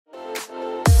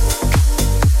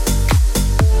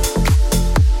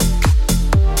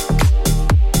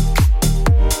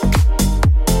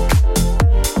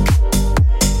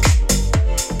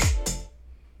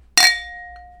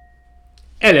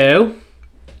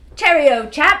Cheerio,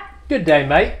 chap. Good day,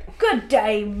 mate. Good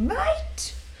day,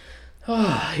 mate.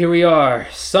 Here we are,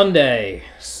 Sunday.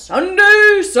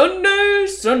 Sunday.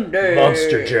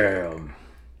 Monster Jam.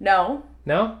 No,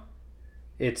 No?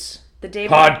 It's the day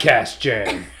Podcast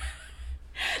Jam.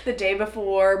 the day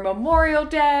before Memorial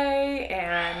Day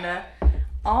and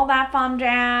all that fun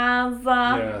jazz.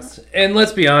 Yes. And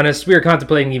let's be honest, we were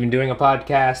contemplating even doing a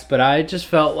podcast, but I just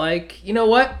felt like, you know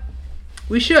what?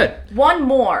 We should. One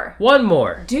more.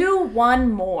 Do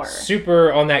one more.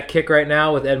 Super on that kick right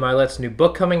now with Ed Milet's new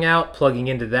book coming out. Plugging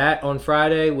into that on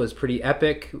Friday was pretty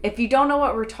epic. If you don't know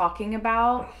what we're talking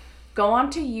about, go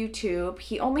onto YouTube.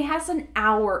 He only has an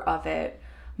hour of it,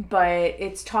 but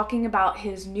it's talking about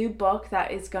his new book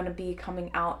that is going to be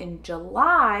coming out in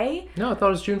July. No, I thought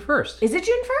it was June 1st. Is it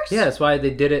June 1st? Yeah, that's why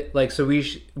they did it. Like, so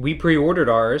we pre-ordered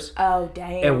ours. Oh,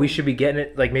 damn. And we should be getting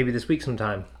it, like, maybe this week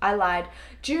sometime. I lied.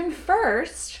 June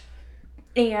 1st,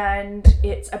 and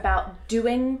it's about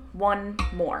doing one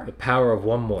more. The power of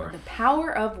one more. The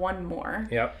power of one more.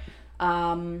 Yep.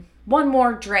 One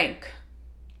more drink.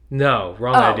 No,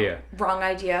 wrong idea. Wrong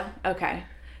idea. Okay.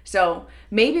 So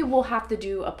maybe we'll have to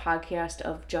do a podcast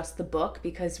of just the book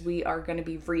because we are going to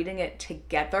be reading it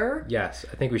together. Yes,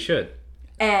 I think we should.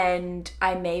 And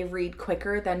I may read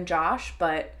quicker than Josh,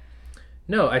 but...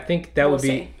 No, I think that would be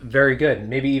see. very good.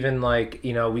 Maybe even like,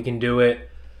 you know, we can do it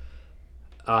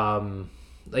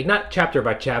like not chapter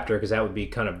by chapter because that would be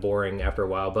kind of boring after a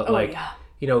while, but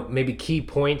you know, maybe key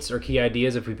points or key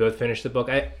ideas if we both finish the book.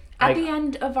 At the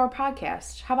end of our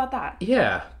podcast. How about that?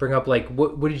 Yeah. Bring up like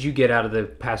what did you get out of the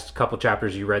past couple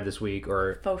chapters you read this week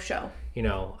or Faux show. You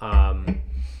know,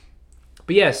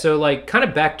 but yeah, so like kind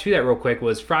of back to that real quick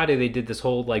was Friday they did this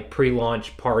whole like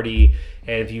pre-launch party,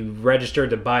 and if you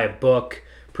registered to buy a book,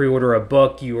 pre-order a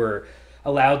book, you were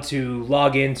allowed to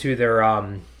log into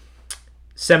their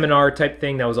seminar type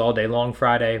thing that was all day long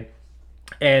Friday.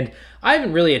 And I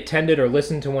haven't really attended or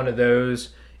listened to one of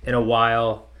those in a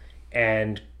while.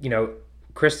 And, you know,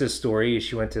 Krista's story,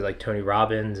 she went to like Tony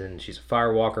Robbins and she's a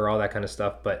firewalker, all that kind of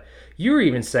stuff. But you were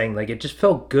even saying like it just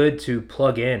felt good to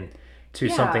plug in to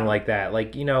something like that.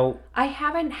 Like, you know, I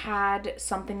haven't had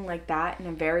something like that in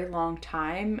a very long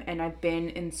time, and I've been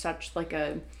in such like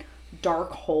a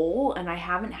dark hole, and I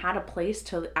haven't had a place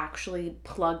to actually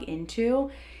plug into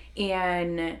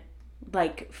and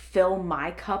like fill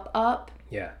my cup up.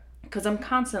 Yeah. Because I'm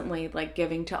constantly like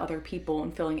giving to other people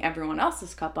and filling everyone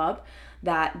else's cup up.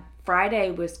 That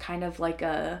Friday was kind of like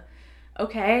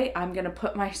okay, I'm going to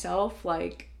put myself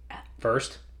like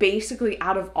first, basically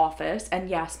out of office, and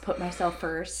yes, put myself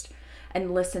first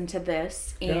and listen to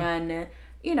this. Yeah. And,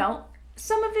 you know,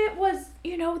 some of it was,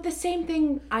 you know, the same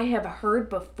thing I have heard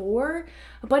before,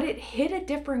 but it hit a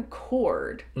different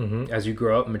chord. Mm-hmm. As you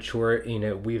grow up, mature, you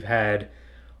know, we've had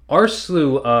our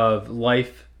slew of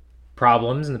life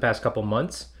problems in the past couple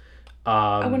months.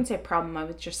 I wouldn't say problem, I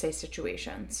would just say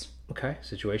situations. Okay,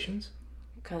 situations.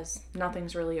 Because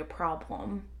nothing's really a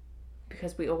problem,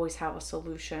 because we always have a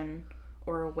solution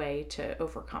or a way to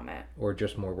overcome it. Or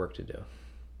just more work to do.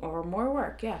 Or more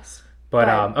work, yes. But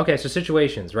okay, so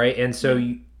situations, right? And so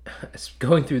you,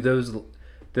 going through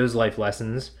those life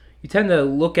lessons, you tend to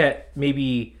look at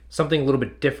maybe something a little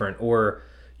bit different, or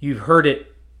you've heard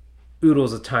it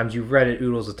oodles of times, you've read it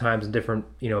oodles of times in different,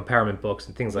 you know, empowerment books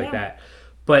and things like that.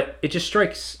 But it just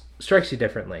strikes you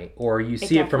differently, or you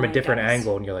see it from a different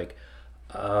angle, and you're like,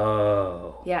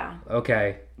 oh, yeah,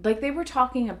 okay. Like they were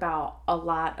talking about a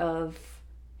lot of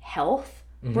health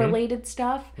related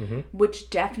stuff, which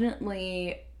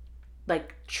definitely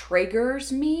like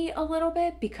triggers me a little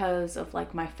bit because of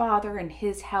like my father and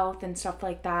his health and stuff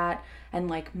like that, and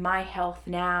like my health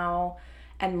now,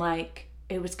 and like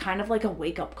it was kind of like a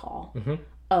wake-up call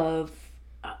of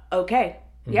okay,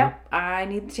 yep, I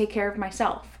need to take care of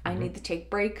myself. I need to take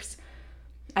breaks.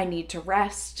 I need to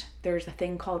rest. There's a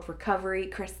thing called recovery,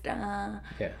 Krista.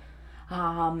 Yeah.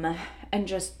 And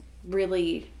just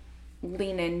really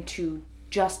lean into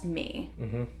just me.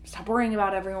 Stop worrying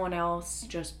about everyone else.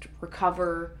 Just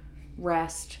recover,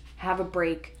 rest, have a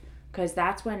break. Because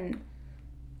that's when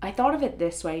I thought of it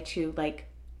this way too. Like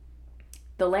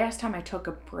the last time I took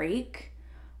a break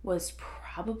was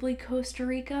probably Costa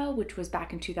Rica, which was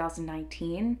back in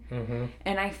 2019.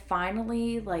 And I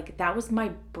finally, like, that was my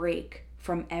break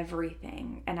from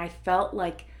everything. And I felt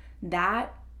like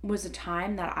that was a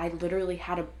time that I literally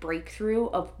had a breakthrough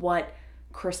of what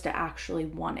Krista actually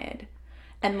wanted.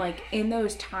 And like in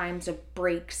those times of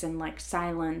breaks and like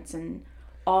silence and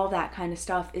all that kind of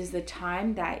stuff is the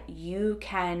time that you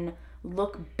can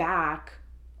look back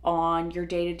on your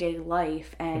day-to-day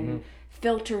life and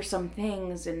filter some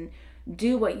things and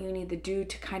do what you need to do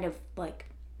to kind of like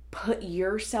put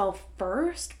yourself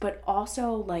first, but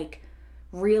also like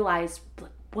realize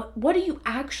what do you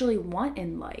actually want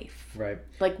in life? Right.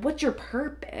 Like, what's your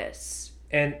purpose?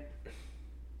 And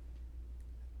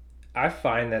I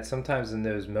find that sometimes in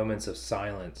those moments of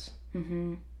silence,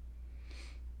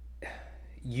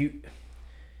 you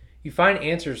find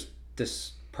answers to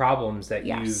problems that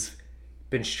you've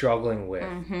been struggling with.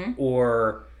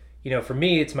 Or, for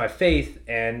me, it's my faith,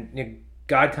 and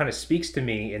God kind of speaks to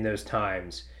me in those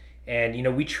times.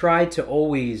 And, we try to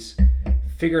always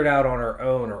figure it out on our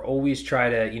own, or always try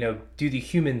to, do the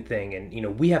human thing.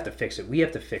 And, we have to fix it. We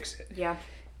have to fix it. Yeah.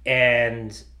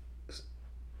 And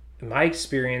my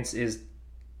experience is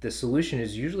the solution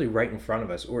is usually right in front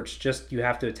of us, or it's just you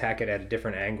have to attack it at a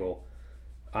different angle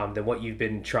than what you've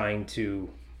been trying to,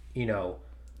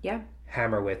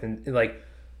 hammer with. And like,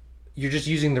 you're just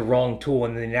using the wrong tool.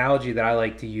 And the analogy that I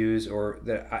like to use, or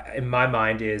that in my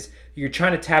mind, is you're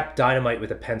trying to tap dynamite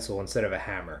with a pencil instead of a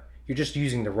hammer. You're just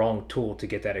using the wrong tool to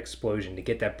get that explosion, to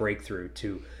get that breakthrough,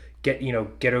 to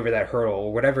get over that hurdle,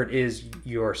 or whatever it is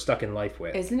you're stuck in life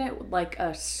with. Isn't it like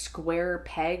a square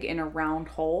peg in a round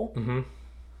hole? Mm-hmm.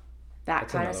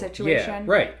 That's kind of situation?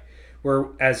 Yeah, right. Where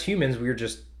as humans, we're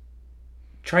just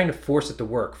trying to force it to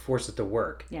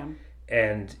work. Yeah.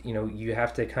 And, you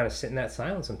have to kind of sit in that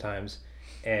silence sometimes.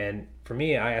 And for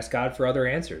me, I ask God for other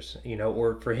answers,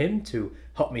 or for him to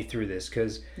help me through this.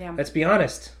 Because let's be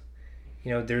honest,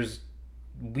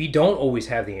 we don't always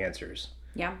have the answers.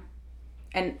 Yeah.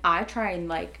 And I try and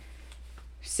like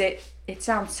sit, it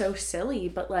sounds so silly,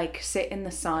 but like sit in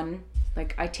the sun.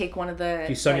 Like I take one of the...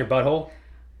 Do you sun your butthole?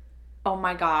 Oh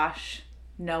my gosh.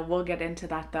 No, we'll get into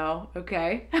that though.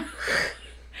 Okay.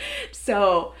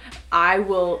 So I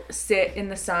will sit in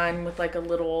the sun with like a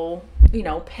little,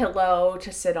 pillow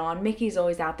to sit on. Mickey's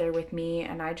always out there with me,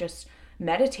 and I just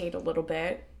meditate a little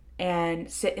bit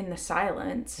and sit in the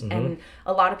silence. And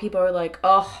a lot of people are like,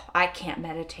 oh, I can't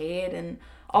meditate and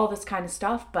all this kind of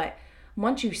stuff. But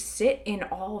once you sit in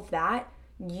all of that,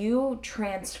 you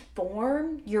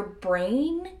transform your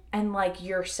brain and like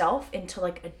yourself into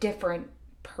like a different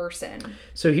person.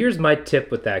 So here's my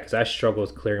tip with that, because I struggle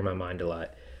with clearing my mind a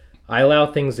lot. I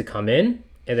allow things to come in,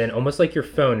 and then almost like your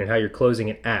phone and how you're closing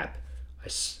an app,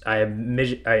 I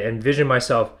envision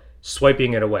myself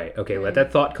swiping it away. Okay, let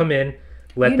that thought come in.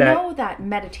 Know that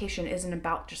meditation isn't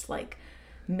about just like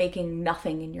making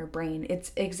nothing in your brain.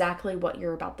 It's exactly what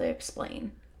you're about to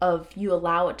explain. Of you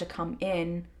allow it to come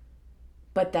in,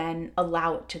 but then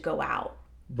allow it to go out.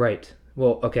 Right.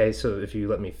 Well, okay, so if you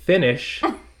let me finish,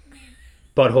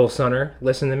 butthole sunner,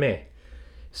 listen to me.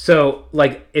 So,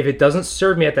 like, if it doesn't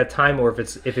serve me at that time, or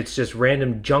if it's just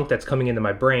random junk that's coming into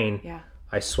my brain,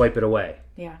 I swipe it away.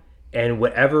 Yeah. And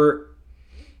whatever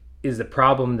is the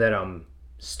problem that I'm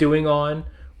stewing on,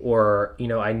 or,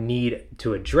 I need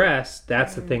to address,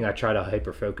 that's the thing I try to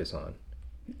hyper focus on.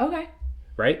 Okay.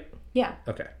 Right? Yeah.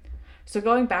 Okay. So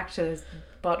going back to this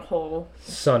butthole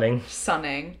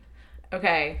sunning.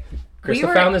 Okay.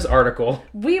 Krista found this article.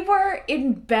 We were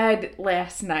in bed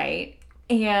last night,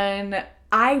 and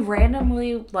I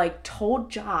randomly told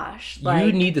Josh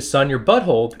you need to sun your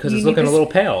butthole because it's looking a little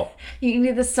pale. You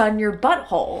need to sun your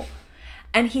butthole.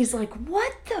 And he's like,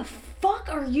 what the fuck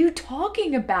are you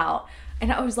talking about?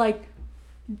 And I was like,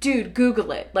 dude,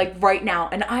 Google it, right now.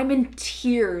 And I'm in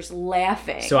tears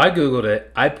laughing. So I Googled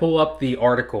it. I pull up the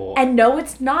article. And no,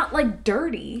 it's not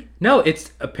dirty. No,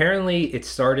 it's apparently it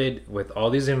started with all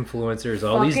these influencers,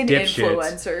 all these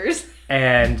dipshits.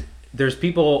 And there's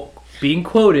people being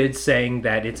quoted saying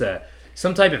that it's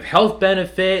some type of health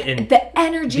benefit, and the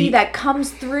energy that comes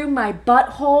through my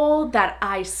butthole that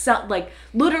I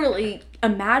literally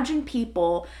imagine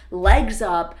people legs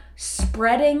up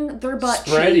spreading their butt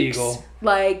spread cheeks, eagle,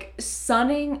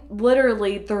 sunning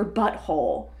literally their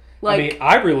butthole.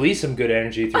 I release some good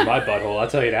energy through my butthole, I'll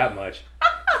tell you that much.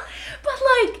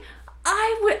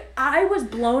 But I was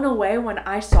blown away when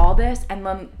I saw this, and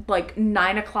then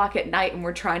 9 o'clock at night, and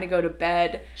we're trying to go to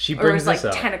bed. She brings this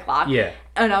up. 10 o'clock. Yeah.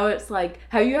 And I was like,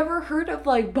 have you ever heard of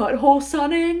butthole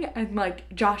sunning? And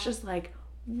Josh is like,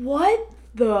 what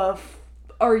the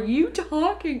are you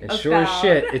talking about? Sure as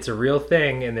shit, it's a real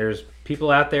thing, and there's people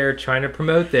out there trying to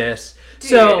promote this. Dude.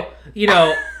 So,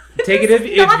 take it if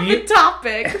you... the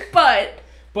topic, but...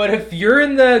 But if you're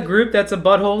in the group that's a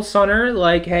butthole sunner,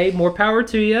 hey, more power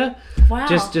to you. Wow.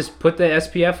 Just put the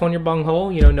SPF on your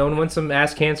bunghole. No one wants some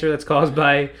ass cancer that's caused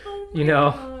by,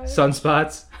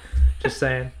 sunspots. Just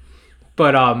saying.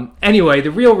 But anyway,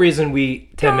 the real reason we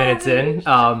 10 minutes in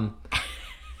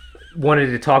wanted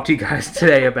to talk to you guys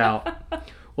today about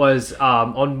was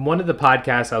on one of the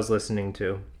podcasts I was listening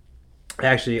to.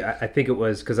 Actually, I think it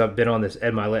was because I've been on this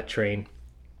Ed Milet train.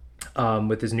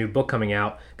 with his new book coming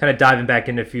out, kind of diving back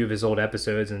into a few of his old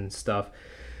episodes and stuff.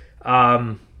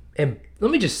 And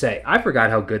let me just say, I forgot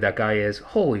how good that guy is.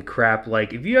 Holy crap.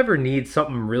 Like, if you ever need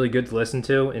something really good to listen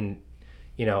to and,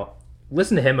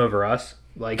 listen to him over us.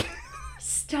 Like,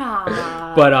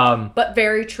 stop. But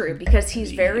very true, because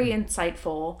he's very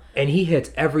insightful. And he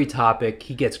hits every topic.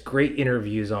 He gets great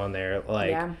interviews on there.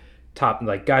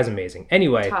 Guy's amazing.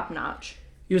 Anyway. Top notch.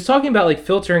 He was talking about,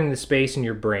 filtering the space in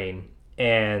your brain.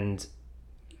 And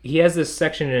he has this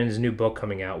section in his new book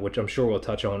coming out, which I'm sure we'll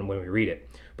touch on when we read it.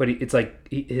 But it's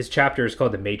his chapter is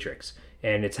called The Matrix,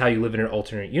 and it's how you live in an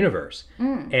alternate universe.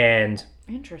 And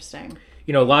interesting.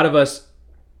 A lot of us,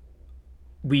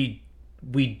 we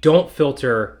don't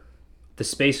filter the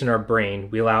space in our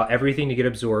brain. We allow everything to get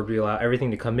absorbed. We allow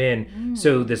everything to come in.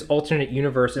 So this alternate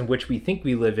universe in which we think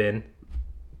we live in,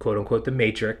 quote unquote, the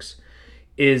Matrix,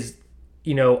 is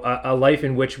a life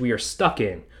in which we are stuck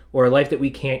in. Or a life that we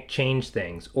can't change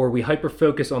things, or we hyper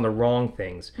focus on the wrong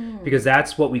things, because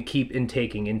that's what we keep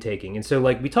intaking. And so,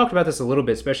 we talked about this a little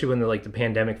bit, especially when the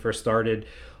pandemic first started,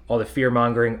 all the fear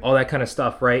mongering, all that kind of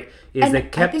stuff, right? I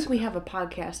think we have a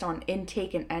podcast on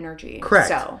intake and energy.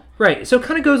 Correct. Right. So it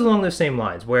kind of goes along those same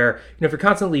lines, where if you're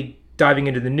constantly diving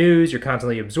into the news, you're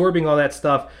constantly absorbing all that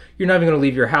stuff, you're not even going to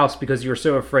leave your house because you're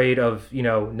so afraid of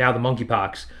now the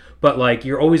monkeypox. But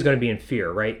you're always going to be in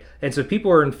fear, right? And so people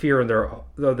are in fear of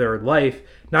their life,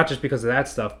 not just because of that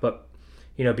stuff, but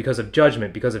because of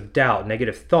judgment, because of doubt,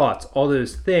 negative thoughts, all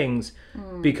those things,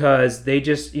 because they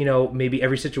just maybe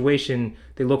every situation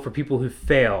they look for people who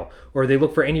fail, or they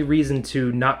look for any reason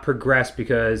to not progress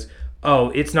because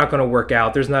it's not going to work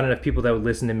out. There's not enough people that would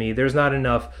listen to me. There's not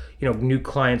enough new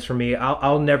clients for me.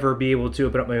 I'll never be able to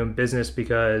open up my own business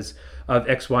because of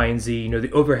X, Y, and Z.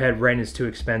 The overhead rent is too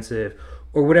expensive.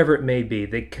 Or whatever it may be.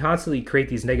 They constantly create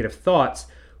these negative thoughts,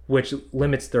 which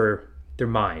limits their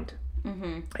mind.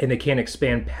 And they can't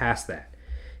expand past that.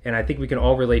 And I think we can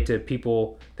all relate to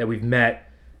people that we've met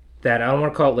that, I don't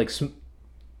want to call it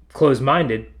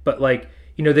closed-minded, but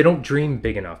they don't dream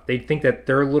big enough. They think that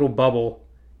their little bubble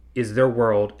is their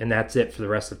world, and that's it for the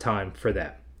rest of the time for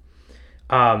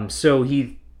them. So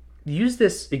he used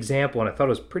this example, and I thought it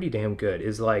was pretty damn good,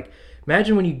 is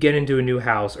imagine when you get into a new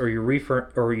house, or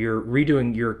you're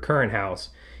redoing your current house,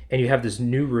 and you have this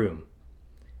new room.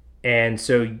 And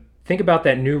so think about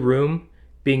that new room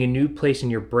being a new place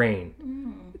in your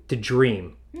brain to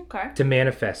dream, to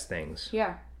manifest things.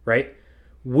 Yeah. Right?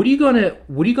 What are you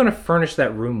gonna furnish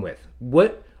that room with?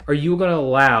 What are you gonna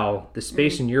allow the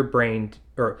space in your brain,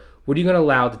 or what are you gonna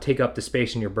allow to take up the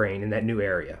space in your brain in that new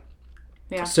area?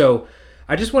 Yeah. So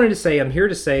I just wanted to say, I'm here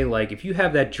to say, if you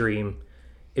have that dream,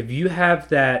 if you have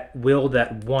that will,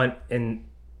 that want, and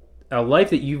a life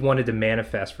that you've wanted to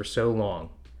manifest for so long,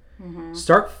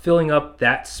 start filling up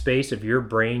that space of your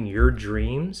brain, your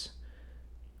dreams,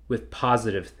 with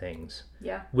positive things.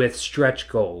 Yeah. With stretch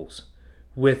goals,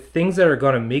 with things that are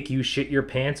going to make you shit your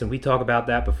pants, and we talk about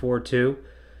that before too.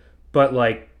 But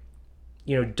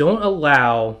don't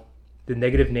allow the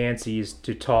negative Nancys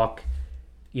to talk,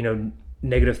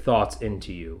 negative thoughts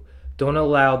into you. Don't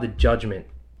allow the judgment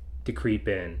to creep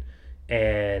in,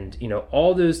 and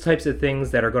all those types of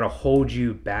things that are going to hold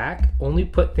you back. Only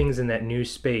put things in that new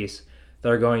space that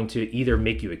are going to either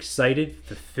make you excited,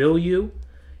 fulfill you,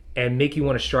 and make you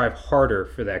want to strive harder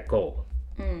for that goal,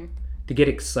 to get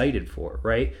excited for,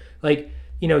 right?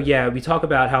 We talk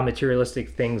about how materialistic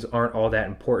things aren't all that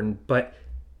important, but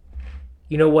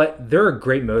you know what? They're a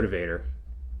great motivator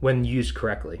when used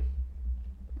correctly.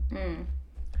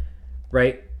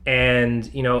 Right? And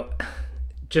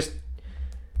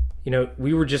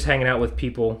we were just hanging out with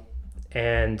people,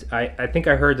 and I think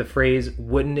I heard the phrase,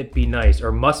 wouldn't it be nice,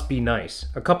 or must be nice,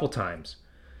 a couple times.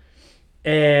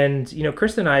 And,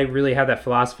 Krista and I really have that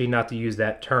philosophy not to use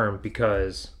that term,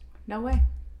 because... No way.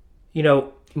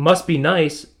 Must be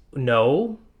nice,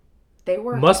 no. They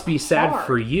were must be sad hard.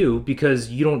 For you,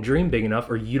 because you don't dream big enough,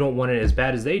 or you don't want it as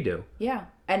bad as they do. Yeah,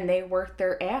 and they worked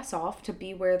their ass off to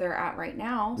be where they're at right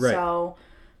now, right. So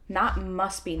not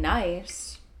must be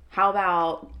nice. How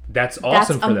about that's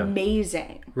awesome for them. That's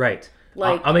amazing. Right.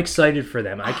 I'm excited for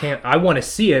them. I want to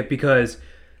see it, because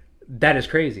that is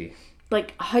crazy.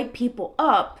 Hype people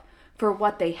up for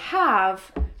what they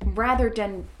have rather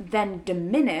than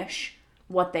diminish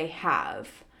what they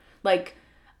have.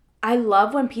 I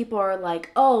love when people are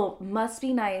like, oh, must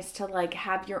be nice to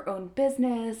have your own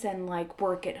business and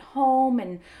work at home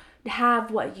and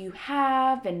have what you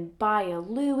have and buy a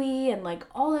Louis and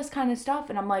all this kind of stuff.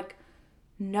 And I'm like,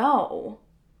 no.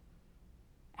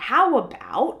 How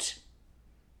about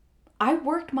I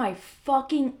worked my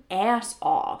fucking ass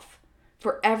off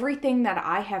for everything that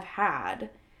I have had,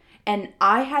 And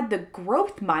I had the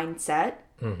growth mindset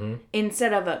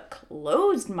instead of a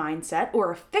closed mindset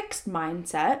or a fixed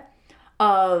mindset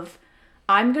of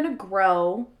I'm going to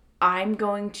grow, I'm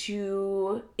going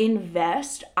to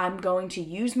invest, I'm going to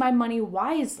use my money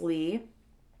wisely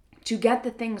to get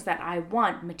the things that I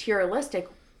want, materialistic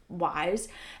wise,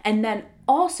 and then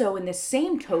also in the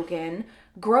same token,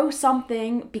 grow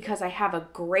something because I have a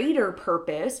greater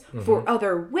purpose for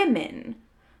other women.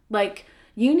 Like,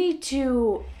 you need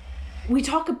to, we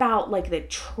talk about like the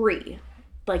tree,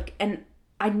 like, and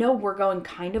I know we're going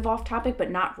kind of off topic, but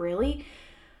not really,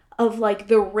 of like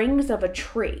the rings of a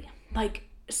tree. Like,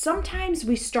 sometimes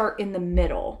we start in the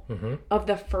middle of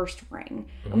the first ring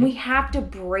and we have to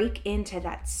break into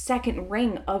that second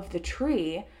ring of the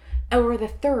tree or the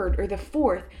third or the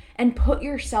fourth and put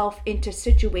yourself into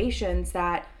situations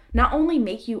that not only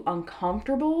make you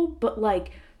uncomfortable, but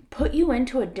like put you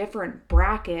into a different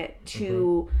bracket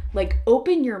to like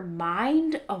open your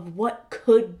mind of what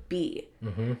could be.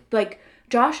 Like,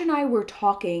 Josh and I were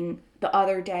talking the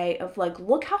other day of like,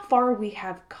 look how far we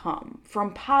have come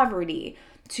from poverty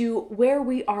to where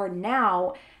we are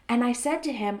now. And I said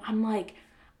to him, I'm like,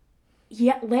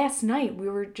 yeah, last night we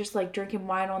were just like drinking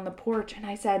wine on the porch. And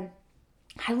I said,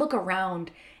 I look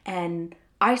around and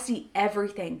I see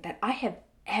everything that I have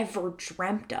ever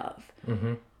dreamt of.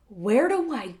 Where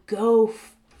do I go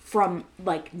from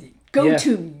like,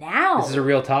 to now? This is a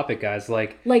real topic, guys.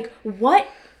 Like what,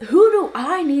 who do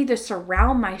I need to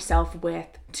surround myself with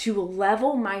to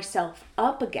level myself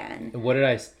up again? What did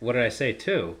I say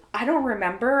too? I don't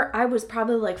remember. I was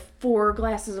probably like 4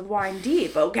 glasses of wine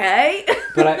deep, okay?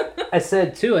 But I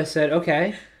said too,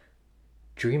 okay,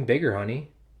 dream bigger, honey.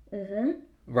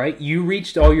 Right? You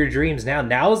reached all your dreams now.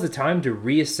 Now is the time to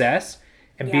reassess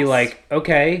and be like,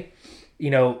 okay, you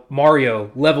know,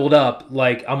 Mario leveled up,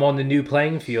 like I'm on the new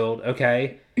playing field,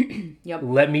 okay? Yep.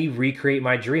 Let me recreate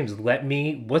my dreams.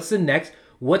 What's the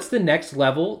next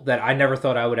level that I never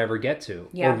thought I would ever get to?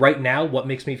 Yeah. Or right now, what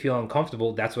makes me feel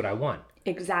uncomfortable, that's what I want.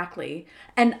 Exactly.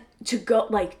 And to go,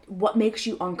 like, what makes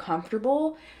you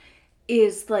uncomfortable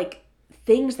is, like,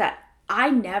 things that I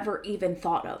never even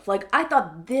thought of. Like, I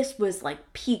thought this was,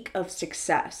 like, peak of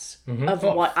success of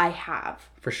what I have.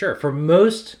 For sure. For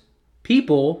most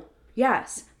people.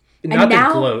 Yes. Not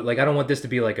to gloat. Like, I don't want this to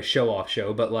be, like, a show-off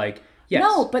show, but, like, yes.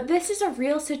 No, but this is a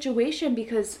real situation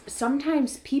because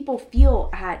sometimes people feel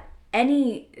at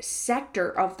any sector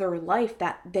of their life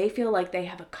that they feel like they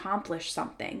have accomplished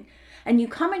something. And you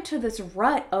come into this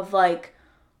rut of like,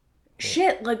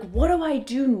 shit, like, what do I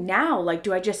do now? Like,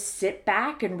 do I just sit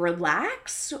back and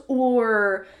relax?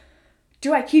 Or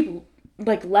do I keep,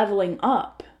 like, leveling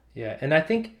up? Yeah, and I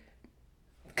think,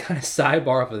 kind of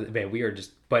sidebar off of, man, we are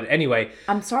just, but anyway.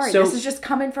 I'm sorry, this is just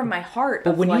coming from my heart.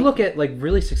 But when you look at, like,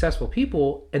 really successful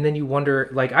people, and then you wonder,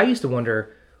 like, I used to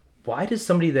wonder, why does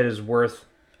somebody that is worth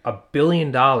 $1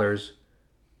 billion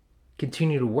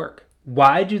continue to work?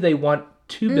 Why do they want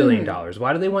 $2 billion?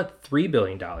 Why do they want $3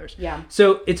 billion? Yeah.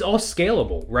 So it's all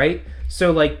scalable, right?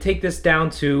 So like take this down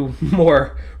to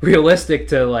more realistic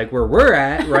to like where we're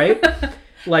at, right?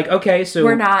 Like, okay, so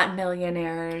we're not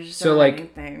millionaires so or like,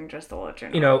 anything, just to let you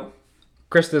know. You know,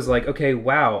 Krista's like, okay,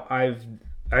 wow, I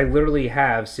literally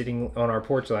have sitting on our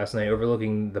porch last night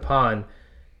overlooking the pond.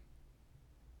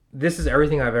 This is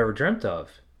everything I've ever dreamt of.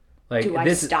 Like, do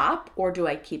I stop or do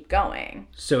I keep going?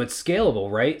 So it's scalable,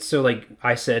 right? So like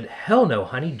I said, hell no,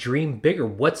 honey, dream bigger.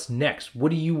 What's next? What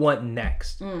do you want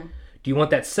next? Do you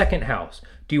want that second house?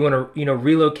 Do you want to, you know,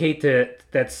 relocate to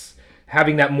that's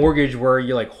having that mortgage where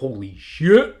you're like, holy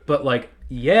shit, but like,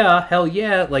 yeah, hell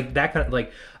yeah, like that kind of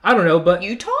like, I don't know, but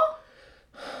Utah?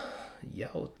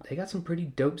 Yo, they got some pretty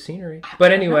dope scenery.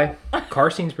 But anyway,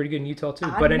 car scene's pretty good in Utah too.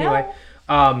 But anyway,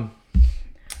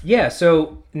 yeah,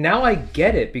 so now I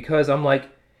get it because I'm like,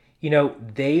 you know,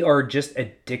 they are just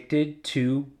addicted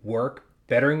to work,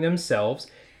 bettering themselves.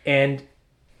 And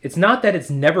it's not that it's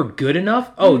never good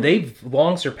enough. Oh, they've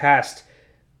long surpassed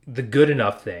the good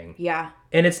enough thing. Yeah.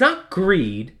 And it's not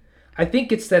greed. I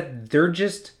think it's that they're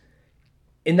just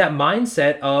in that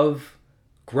mindset of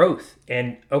growth.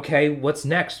 And, okay, what's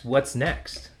next? What's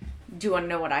next? Do you want to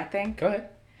know what I think? Go ahead.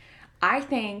 I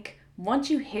think once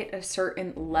you hit a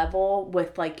certain level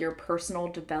with like your personal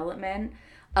development,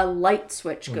 a light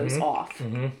switch goes off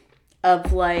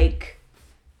of like,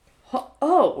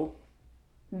 oh,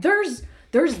 there's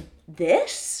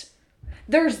this,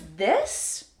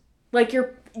 like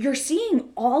you're seeing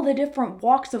all the different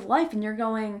walks of life and you're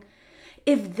going,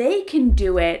 if they can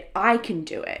do it, I can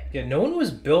do it. Yeah, no one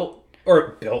was no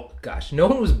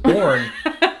one was born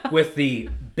with the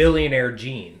billionaire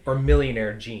gene or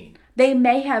millionaire gene. They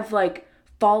may have like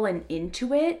fallen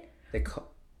into it.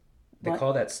 They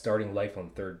call that starting life on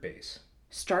third base.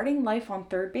 Starting life on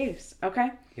third base. Okay.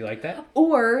 You like that?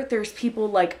 Or there's people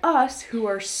like us who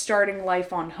are starting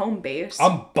life on home base.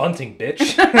 I'm bunting,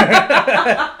 bitch.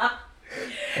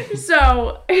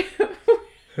 So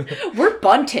we're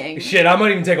bunting. Shit, I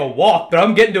might even take a walk, but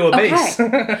I'm getting to a base.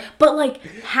 But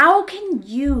like, how can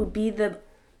you be the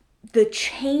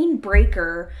chain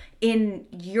breaker in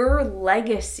your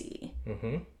legacy,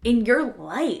 in your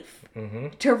life,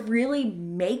 to really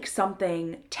make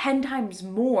something 10 times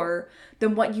more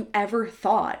than what you ever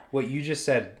thought? What you just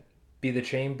said, be the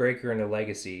chain breaker in a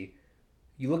legacy.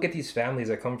 You look at these families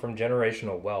that come from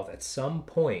generational wealth at some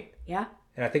point. Yeah.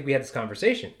 And I think we had this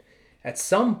conversation. At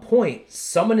some point,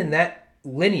 someone in that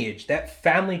lineage, that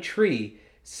family tree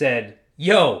said,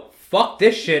 yo, fuck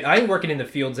this shit. I ain't working in the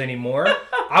fields anymore.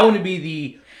 I want to be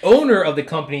the owner of the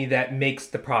company that makes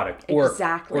the product or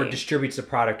distributes the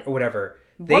product or whatever.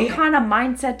 What kind of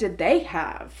mindset did they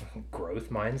have? Growth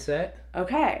mindset.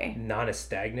 Okay. Not a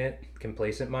stagnant,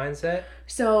 complacent mindset.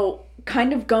 So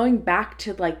kind of going back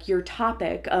to like your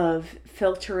topic of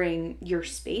filtering your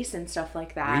space and stuff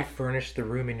like that. Refurnish the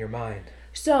room in your mind.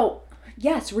 So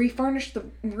yes, refurnish the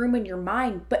room in your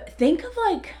mind, but think of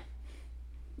like,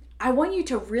 I want you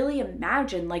to really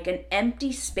imagine like an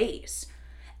empty space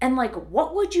and like,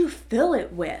 what would you fill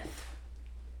it with?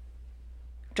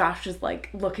 Josh is like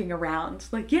looking around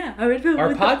like, yeah, I would fill it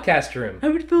with our podcast room. I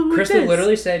would fill it with Crystal this.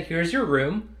 literally said, here's your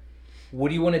room. What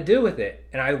do you want to do with it?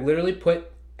 And I literally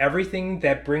put everything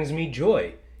that brings me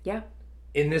joy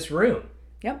in this room.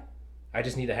 Yep. I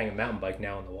just need to hang a mountain bike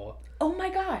now on the wall. Oh my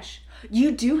gosh.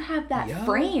 You do have that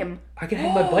frame. I can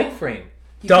hang my bike frame.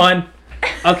 Done.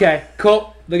 Okay,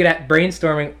 cool. Look at that.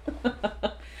 Brainstorming.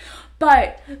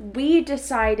 But we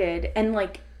decided, and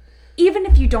like, even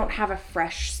if you don't have a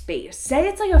fresh space, say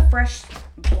it's like a fresh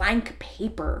blank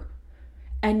paper,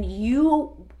 and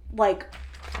you like,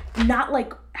 not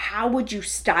like, how would you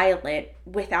style it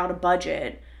without a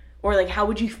budget? Or like, how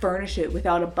would you furnish it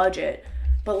without a budget?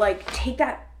 But like, take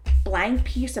that blank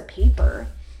piece of paper,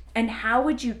 and how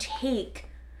would you take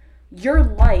your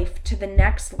life to the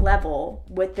next level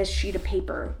with this sheet of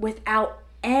paper without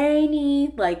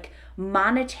any like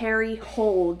monetary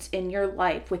holds in your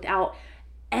life, without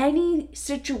any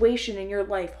situation in your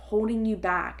life holding you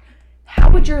back? How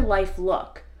would your life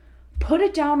look? Put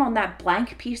it down on that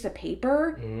blank piece of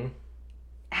paper,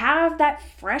 have that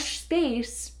fresh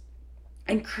space,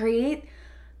 and create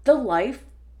the life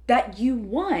that you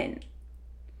want.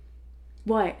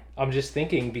 What? I'm just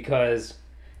thinking, because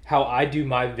how I do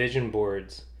my vision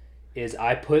boards is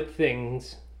I put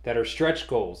things that are stretch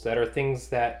goals, that are things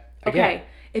that, again, okay,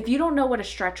 if you don't know what a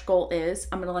stretch goal is,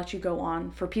 I'm going to let you go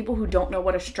on. For people who don't know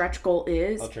what a stretch goal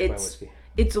is,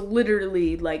 it's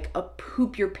literally like a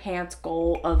poop your pants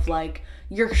goal of like,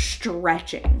 you're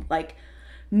stretching. Like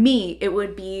me, it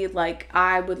would be like,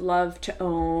 I would love to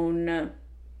own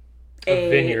a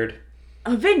vineyard.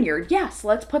 A vineyard, yes.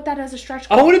 Let's put that as a stretch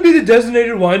goal. I want to be the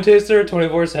designated wine taster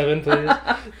 24/7,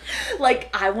 please. Like,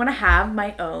 I want to have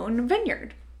my own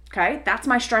vineyard. Okay? That's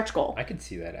my stretch goal. I could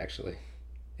see that, actually.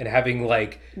 And having,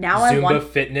 like, now Zumba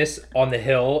fitness on the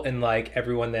hill, and, like,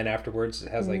 everyone then afterwards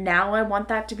has, like... Now I want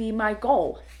that to be my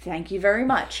goal. Thank you very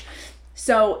much.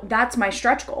 So, that's my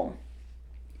stretch goal.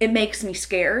 It makes me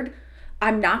scared.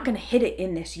 I'm not going to hit it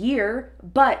in this year,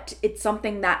 but it's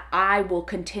something that I will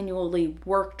continually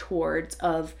work towards,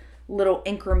 of little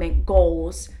increment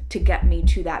goals to get me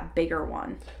to that bigger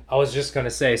one. I was just going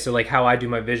to say, so like how I do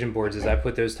my vision boards is I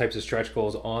put those types of stretch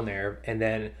goals on there, and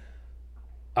then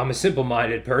I'm a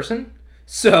simple-minded person.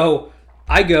 So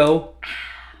I go,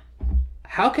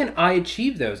 how can I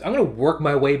achieve those? I'm going to work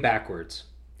my way backwards.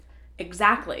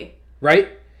 Exactly.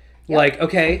 Right? Yep. Like,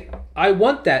 okay, I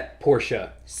want that Porsche.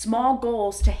 Small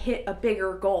goals to hit a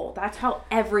bigger goal. That's how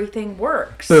everything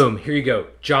works. Boom. Here you go.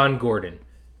 John Gordon.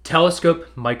 Telescope,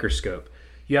 microscope.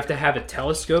 You have to have a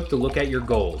telescope to look at your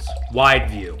goals. Wide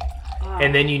view.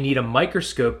 And then you need a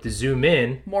microscope to zoom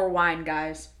in. More wine,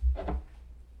 guys.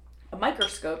 A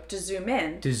microscope to zoom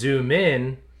in. To zoom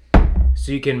in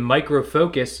so you can micro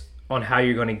focus on how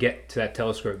you're going to get to that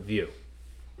telescope view.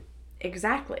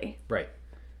 Exactly. Right.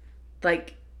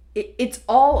 Like, it's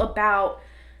all about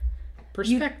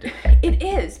perspective. It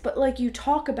is, but like, you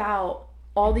talk about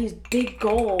all these big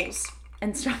goals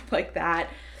and stuff like that,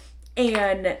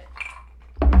 and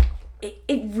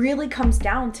it really comes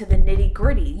down to the nitty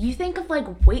gritty. You think of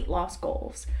like weight loss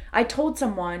goals. I told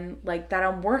someone like that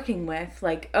I'm working with,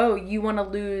 like, oh, you want to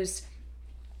lose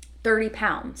 30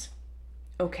 pounds.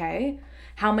 Okay.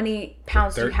 How many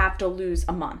pounds do you have to lose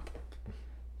a month?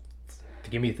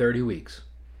 Give me 30 weeks.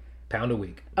 Pound a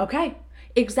week. Okay.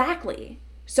 Exactly.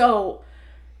 So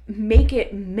make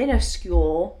it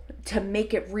minuscule to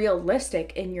make it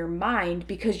realistic in your mind,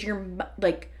 because you're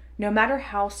like, no matter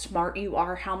how smart you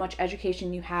are, how much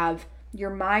education you have,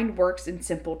 your mind works in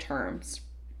simple terms.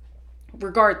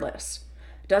 Regardless.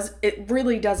 It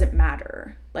really doesn't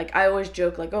matter. Like, I always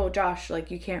joke, like, oh, Josh, like,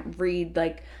 you can't read,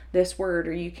 like, this word,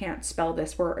 or you can't spell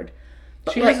this word.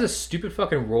 But she has this stupid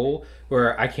fucking rule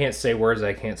where I can't say words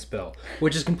I can't spell,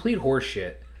 which is complete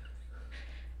horseshit.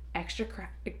 Extra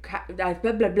blah,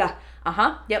 blah, blah.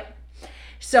 Uh-huh, yep.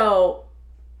 So,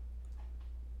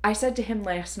 I said to him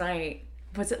last night,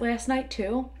 was it last night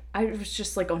too? I was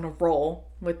just, like, on a roll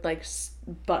with, like,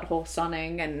 butthole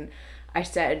sunning, and I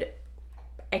said,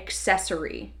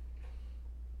 accessory.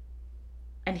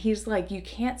 And he's like, you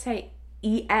can't say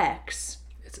EX.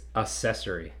 It's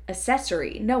accessory.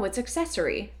 Accessory. No, it's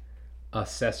accessory.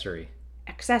 Accessory.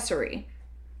 Accessory.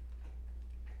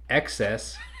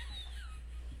 Excess.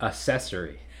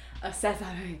 Accessory.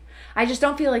 Accessory. I just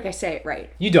don't feel like I say it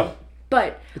right. You don't.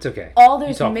 But it's okay. All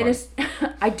those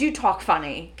I do talk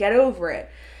funny. Get over it.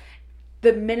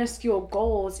 The minuscule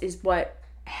goals is what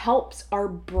helps our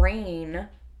brain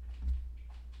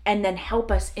and then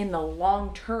help us in the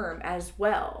long term as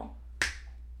well.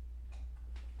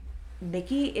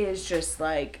 Nikki is just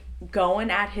like going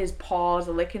at his paws,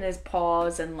 licking his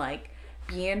paws, and like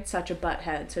being such a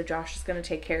butthead. So Josh is going to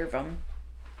take care of him.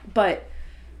 But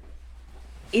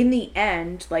in the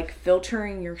end, like,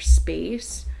 filtering your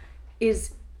space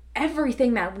is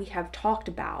everything that we have talked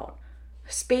about.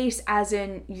 Space as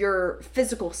in your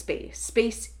physical space,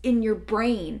 space in your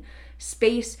brain,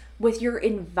 space with your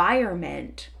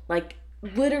environment. Like,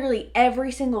 literally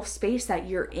every single space that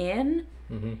you're in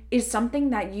is something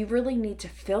that you really need to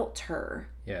filter.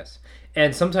 Yes.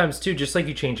 And sometimes too, just like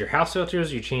you change your house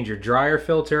filters, you change your dryer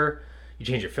filter, you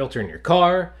change your filter in your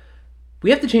car, we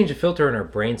have to change the filter in our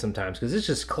brain sometimes because it's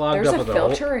just clogged up with a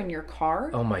filter in your car?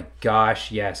 Oh my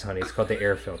gosh, yes, honey. It's called the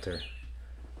air filter.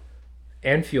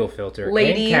 And fuel filter.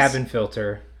 Ladies, and cabin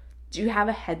filter. Do you have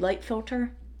a headlight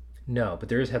filter? No, but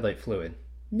there is headlight fluid.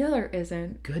 No, there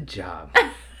isn't. Good job.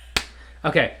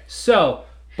 Okay, so,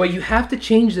 but you have to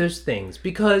change those things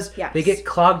because they get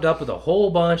clogged up with a whole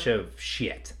bunch of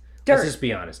shit. Dirt. Let's just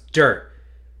be honest. Dirt.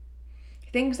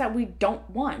 Things that we don't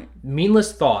want.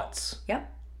 Meaningless thoughts. Yep.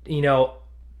 You know,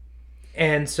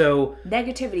 and so...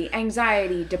 Negativity,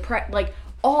 anxiety, depression, like,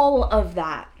 all of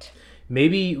that.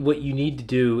 Maybe what you need to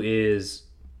do is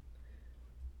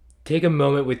take a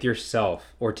moment with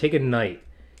yourself or take a night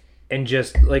and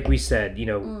just, like we said, you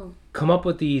know, come up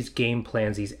with these game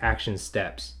plans, these action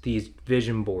steps, these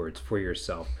vision boards for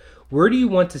yourself. Where do you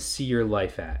want to see your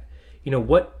life at? You know,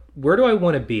 where do I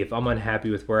want to be if I'm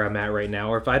unhappy with where I'm at right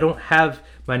now, or if I don't have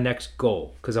my next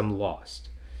goal because I'm lost?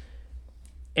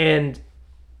 And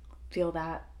feel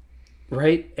that.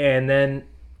 Right? And then,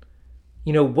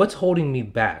 you know, what's holding me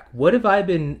back? What have I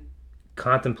been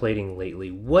contemplating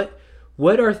lately? What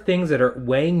are things that are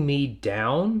weighing me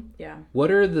down? Yeah.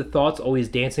 What are the thoughts always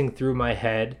dancing through my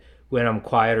head when I'm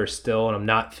quiet or still and I'm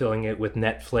not filling it with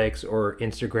Netflix or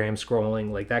Instagram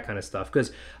scrolling, like that kind of stuff?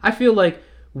 Because I feel like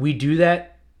we do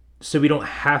that so we don't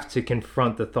have to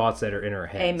confront the thoughts that are in our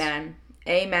heads. Amen.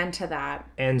 Amen to that.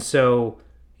 And so,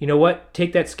 you know what?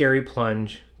 Take that scary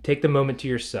plunge. Take the moment to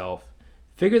yourself.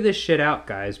 Figure this shit out,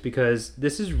 guys, because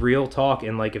this is real talk.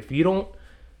 And, like, if you don't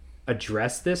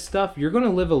address this stuff, you're going to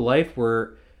live a life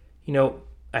where, you know,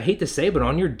 I hate to say, but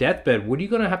on your deathbed, what are you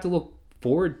going to have to look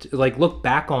forward to, like, look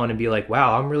back on and be like,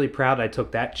 wow, I'm really proud I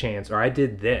took that chance, or I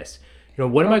did this. You know,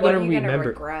 what am I going to remember?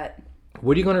 Regret?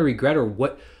 What are you going to regret, or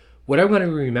what am I going to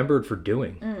be remembered for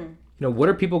doing? You know, what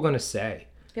are people going to say?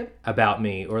 Yep. About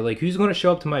me, or like who's going to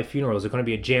show up to my funeral? Is it going to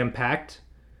be a jam-packed,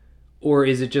 or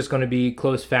is it just going to be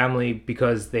close family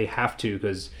because they have to,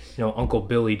 because, you know, Uncle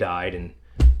Billy died? And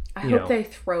I hope they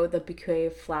throw the bouquet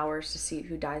of flowers to see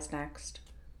who dies next.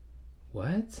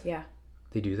 What? Yeah.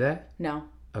 They do that? No.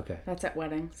 Okay. That's at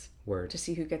weddings. Word. To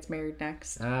see who gets married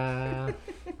next.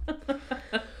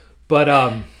 But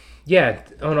yeah,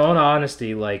 on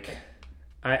honesty, like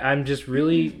I'm just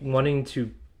really wanting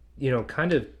to, you know,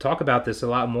 kind of talk about this a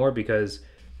lot more, because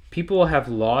people have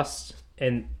lost,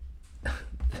 and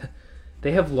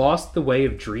they have lost the way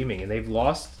of dreaming, and they've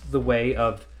lost the way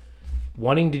of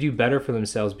wanting to do better for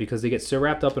themselves, because they get so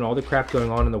wrapped up in all the crap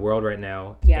going on in the world right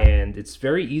now. Yeah. And it's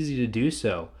very easy to do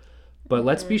so. But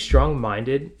let's be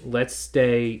strong-minded. Let's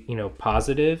stay, you know,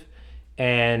 positive.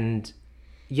 And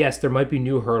yes, there might be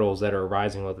new hurdles that are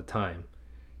arising all the time.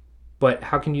 But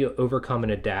how can you overcome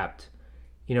and adapt?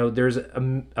 You know, there's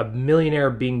a millionaire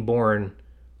being born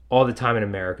all the time in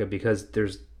America, because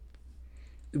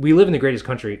we live in the greatest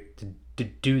country to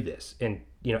do this. And,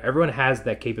 you know, everyone has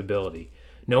that capability.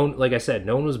 No one, like I said,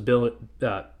 no one was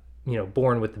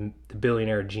born with the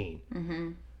billionaire gene.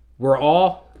 Mm-hmm. We're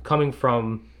all coming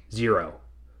from zero.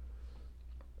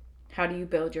 How do you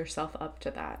build yourself up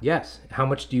to that? Yes. How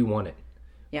much do you want it?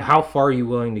 Yeah. How far are you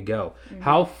willing to go? Mm-hmm.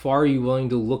 How far are you willing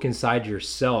to look inside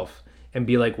yourself and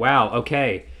be like, wow,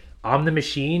 okay, I'm the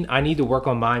machine. I need to work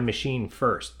on my machine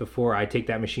first before I take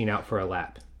that machine out for a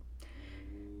lap.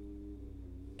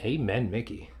 Amen,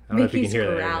 Mickey. I don't know if you can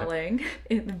hear that. Mickey's growling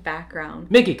in the background.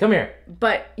 Mickey, come here.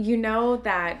 But you know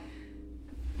that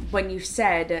when you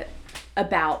said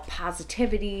about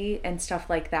positivity and stuff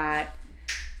like that,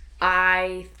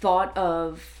 I thought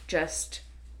of just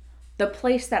the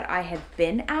place that I had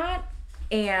been at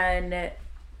and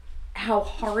how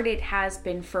hard it has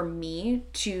been for me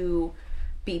to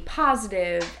be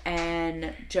positive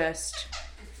and just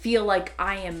feel like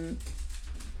I am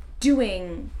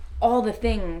doing all the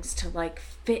things to like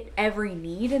fit every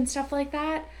need and stuff like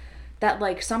that. That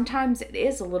like sometimes it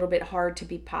is a little bit hard to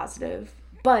be positive,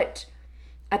 but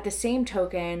at the same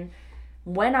token,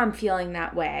 when I'm feeling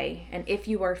that way, and if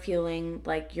you are feeling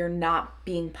like you're not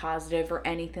being positive or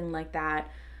anything like that,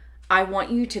 I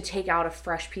want you to take out a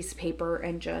fresh piece of paper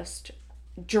and just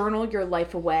journal your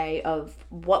life away of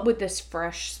what would this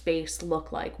fresh space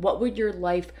look like? What would your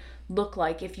life look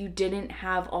like if you didn't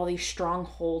have all these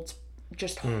strongholds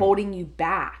just holding you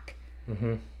back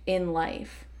in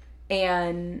life?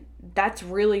 And that's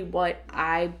really what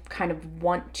I kind of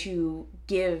want to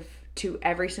give to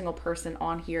every single person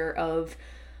on here of,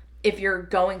 if you're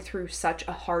going through such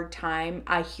a hard time,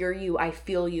 I hear you, I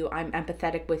feel you, I'm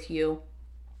empathetic with you,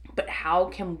 but how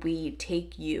can we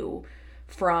take you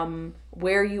from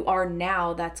where you are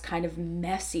now that's kind of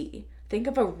messy? Think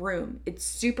of a room. It's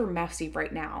super messy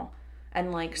right now.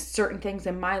 And like certain things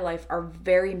in my life are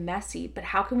very messy, but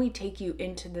how can we take you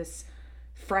into this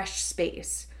fresh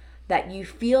space that you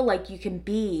feel like you can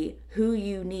be who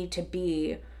you need to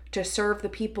be to serve the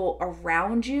people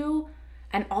around you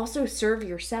and also serve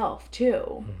yourself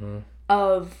too.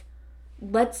 Of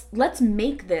let's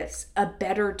make this a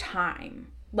better time.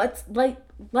 Let's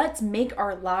make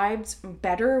our lives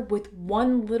better with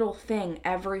one little thing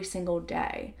every single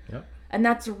day. Yep. And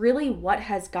that's really what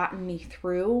has gotten me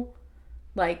through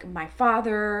like my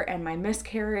father and my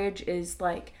miscarriage, is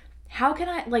like, how can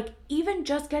I, like, even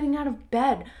just getting out of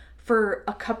bed for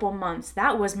a couple months,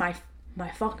 that was my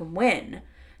fucking win.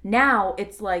 Now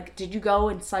it's like, did you go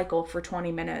and cycle for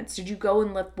 20 minutes? Did you go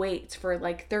and lift weights for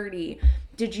like 30?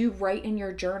 Did you write in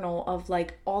your journal of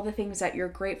like all the things that you're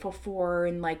grateful for,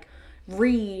 and like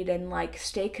read and like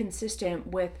stay consistent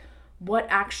with what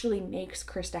actually makes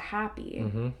Krista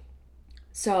happy?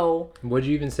 So what'd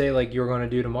you even say like you were going to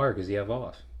do tomorrow because you have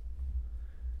off?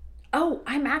 Oh,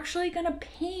 I'm actually going to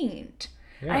paint.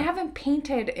 Yeah. I haven't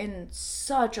painted in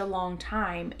such a long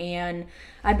time, and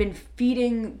I've been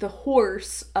feeding the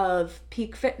horse of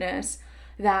peak fitness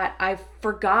that I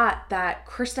forgot that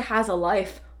Krista has a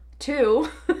life too.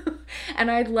 And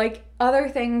I'd like other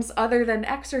things other than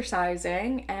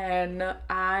exercising, and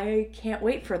I can't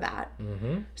wait for that.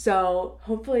 So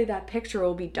hopefully that picture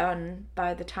will be done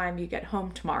by the time you get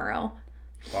home tomorrow.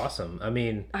 Awesome. I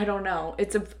mean, I don't know.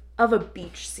 It's of a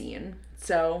beach scene,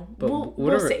 so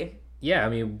we'll see. Yeah, I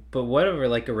mean, but whatever,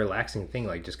 like a relaxing thing,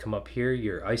 like just come up here,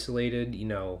 you're isolated, you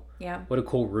know. Yeah. What a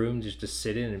cool room just to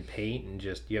sit in and paint, and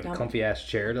just, you have a comfy ass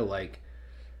chair to like,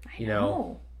 you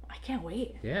know. I can't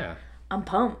wait. Yeah. I'm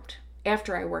pumped.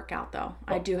 After I work out though,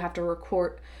 I do have to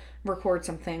record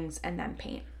some things and then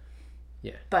paint.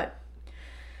 Yeah. But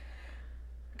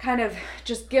kind of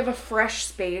just give a fresh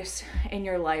space in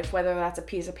your life, whether that's a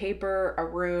piece of paper, a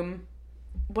room,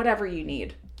 whatever you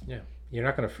need. Yeah. You're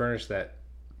not going to furnish that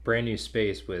brand new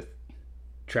space with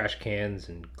trash cans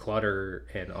and clutter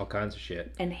and all kinds of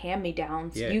shit. And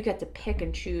hand-me-downs. Yeah. You get to pick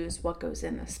and choose what goes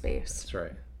in the space. That's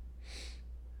right.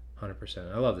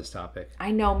 100%. I love this topic.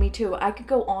 I know, me too. I could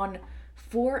go on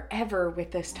forever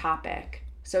with this topic.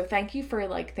 So thank you for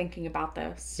like thinking about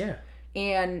this. Yeah.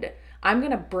 And I'm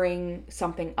going to bring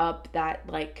something up that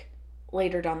like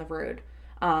later down the road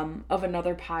of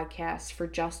another podcast for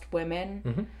just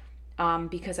women.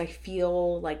 Because I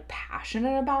feel like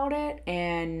passionate about it,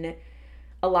 and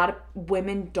a lot of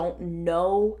women don't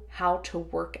know how to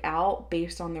work out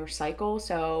based on their cycle.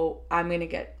 So I'm going to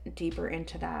get deeper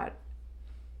into that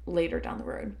later down the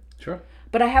road. Sure.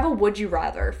 But I have a would you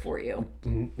rather for you.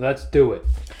 Let's do it.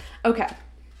 Okay.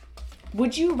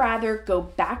 Would you rather go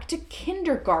back to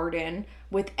kindergarten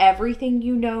with everything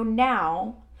you know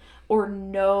now, or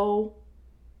know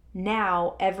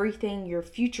now everything your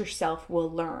future self will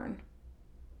learn?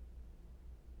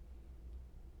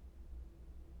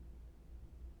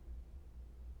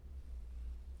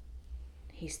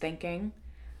 He's thinking.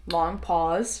 Long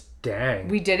pause. Dang.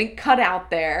 We didn't cut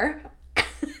out there.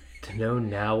 To know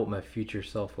now what my future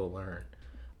self will learn.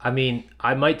 I mean,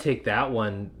 I might take that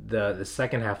one, the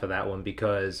second half of that one,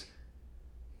 because,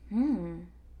 you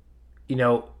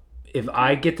know, if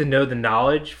I get to know the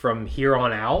knowledge from here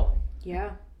on out,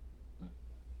 yeah,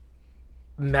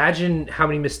 imagine how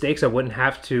many mistakes I wouldn't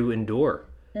have to endure.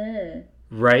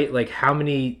 Right? Like how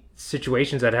many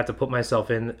situations I'd have to put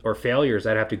myself in, or failures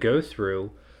I'd have to go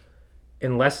through,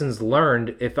 and lessons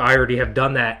learned. If I already have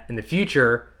done that in the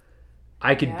future,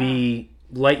 I could be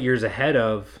light years ahead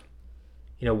of,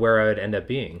 you know, where I would end up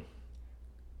being.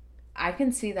 I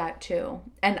can see that too.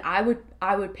 And I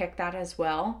would pick that as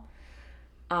well.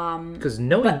 Because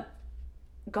go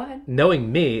ahead.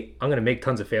 Knowing me, I'm going to make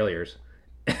tons of failures.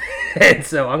 And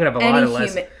so I'm going to have a lot of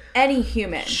lessons. Any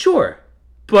human. Sure.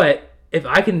 But if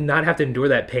I can not have to endure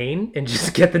that pain and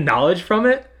just get the knowledge from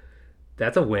it,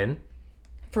 that's a win.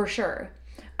 For sure.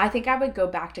 I think I would go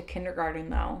back to kindergarten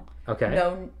though. Okay.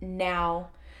 No, now.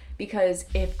 Because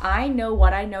if I know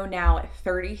what I know now at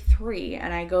 33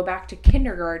 and I go back to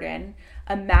kindergarten,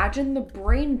 imagine the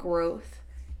brain growth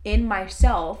in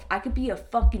myself. I could be a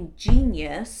fucking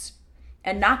genius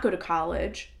and not go to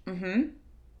college.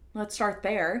 Let's start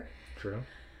there. True.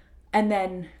 And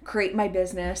then create my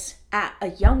business at a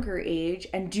younger age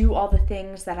and do all the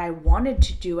things that I wanted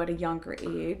to do at a younger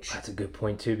age. That's a good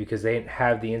point too, because they didn't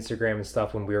have the Instagram and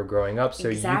stuff when we were growing up. So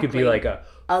Exactly. You could be like a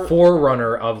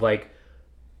forerunner of like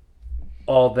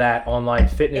all that online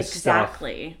fitness stuff.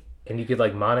 And you could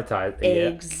like monetize.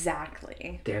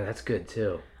 Exactly. Damn, that's good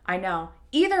too. I know.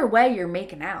 Either way, you're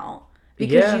making out.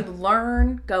 Because you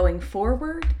learn going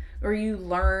forward or you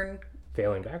learn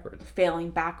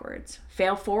failing backwards.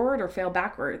 Fail forward or fail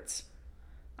backwards.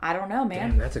 I don't know, man.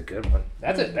 Damn, that's a good one.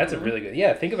 That's a really good.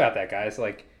 Yeah, think about that, guys.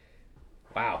 Like,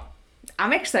 wow.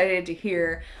 I'm excited to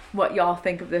hear what y'all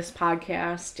think of this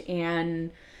podcast,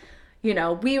 and you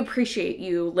know, we appreciate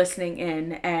you listening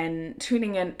in and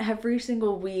tuning in every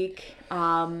single week.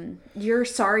 You're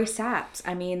sorry saps.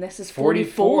 I mean, this is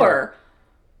 44.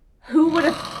 Who would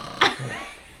have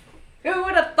Who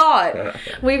would have thought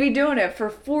we'd be doing it for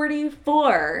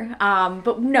 44?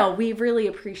 But no, we really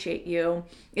appreciate you.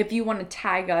 If you want to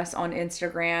tag us on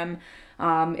Instagram,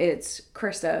 it's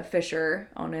Krista Fisher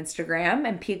on Instagram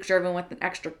and Peak Driven with an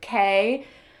extra K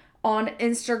on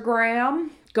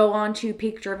Instagram. Go on to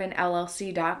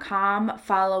peakdrivenllc.com.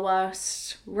 Follow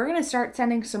us. We're going to start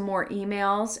sending some more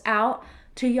emails out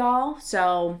to y'all.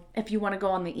 So if you want to go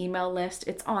on the email list,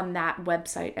 it's on that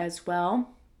website as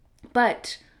well.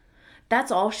 But that's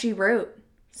all she wrote.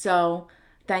 So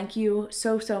thank you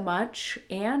so much.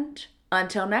 And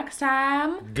until next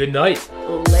time. Good night.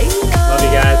 Later. Love you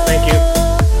guys. Thank you.